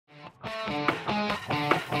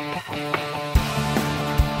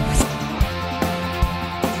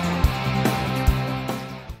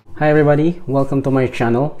Hi everybody, welcome to my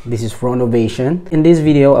channel. This is Ronovation. In this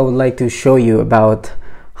video, I would like to show you about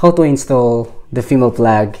how to install the female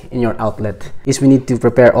plug in your outlet. We need to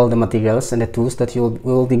prepare all the materials and the tools that you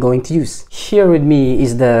will be going to use. Here with me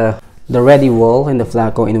is the ready wall and the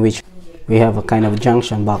Flaco, in which we have a kind of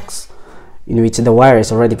junction box in which the wire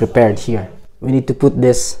is already prepared here. We need to put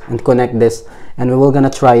this and connect this, and we're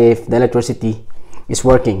gonna try if the electricity is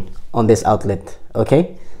working on this outlet.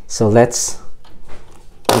 Okay, so let's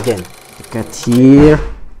begin. Cut here.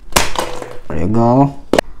 There you go.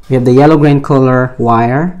 We have the yellow green color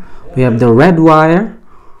wire. We have the red wire,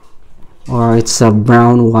 or it's a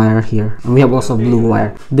brown wire here, and we have also blue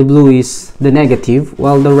wire. The blue is the negative,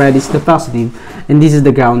 while the red is the positive, and this is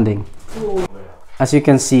the grounding. As you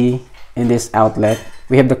can see in this outlet,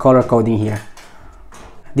 we have the color coding here.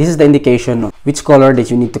 This is the indication of which color that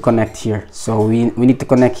you need to connect here. So we need to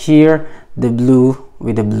connect here the blue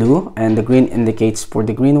with the blue, and the green indicates for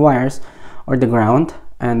the green wires or the ground,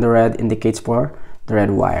 and the red indicates for the red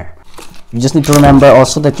wire. You just need to remember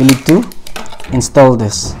also that you need to install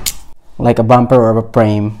this like a bumper or a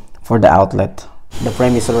frame for the outlet. The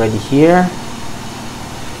frame is already here,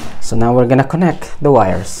 so now we're gonna connect the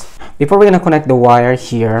wires. Before we're gonna connect the wire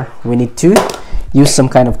here, we need to use some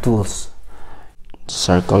kind of tools.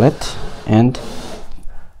 Circle it and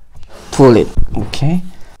pull it. Okay,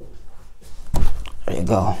 there you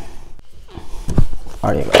go.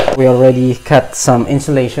 There you go. We already cut some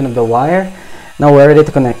insulation of the wire. Now we're ready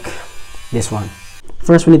to connect this one.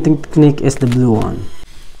 First we need to connect is the blue one.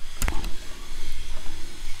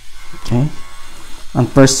 Okay, and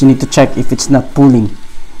first you need to check if it's not pulling.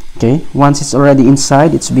 Okay, once it's already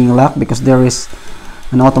inside, it's being locked because there is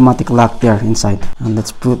an automatic lock there inside. And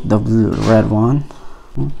let's put the red one.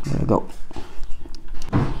 There you go.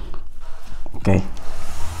 Okay,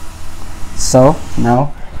 so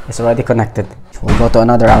now it's already connected. We'll go to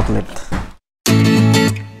another outlet.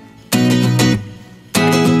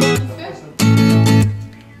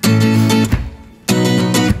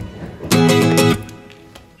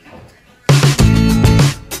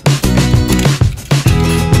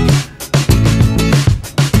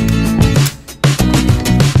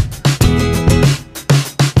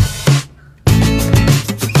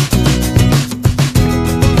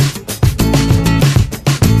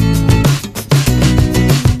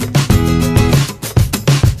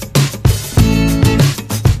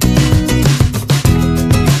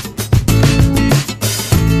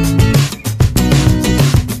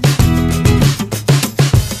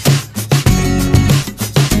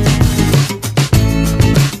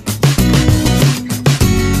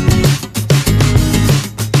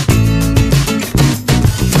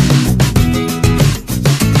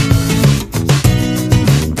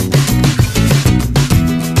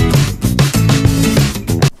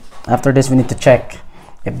 After this, we need to check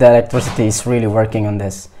if the electricity is really working on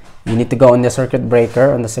this. You need to go on the circuit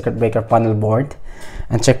breaker, on the circuit breaker panel board,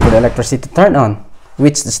 and check for the electricity to turn on,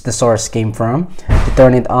 which is the source came from, to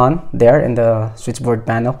turn it on there in the switchboard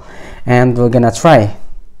panel. And we're gonna try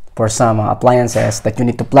for some appliances that you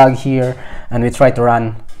need to plug here, and we try to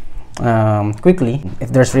run quickly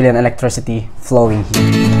if there's really an electricity flowing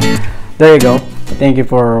here. There you go. Thank you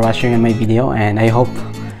for watching my video, and I hope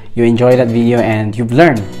you enjoyed that video and you've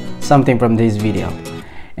learned something from this video.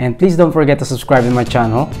 And please don't forget to subscribe to my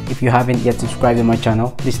channel. If you haven't yet subscribed to my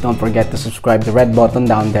channel, please don't forget to subscribe, the red button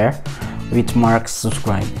down there which marks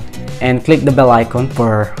subscribe, and click the bell icon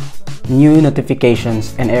for new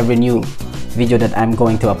notifications and every new video that I'm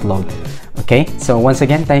going to upload. Okay, so once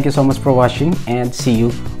again, thank you so much for watching, and see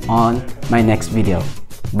you on my next video.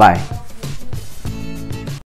 Bye.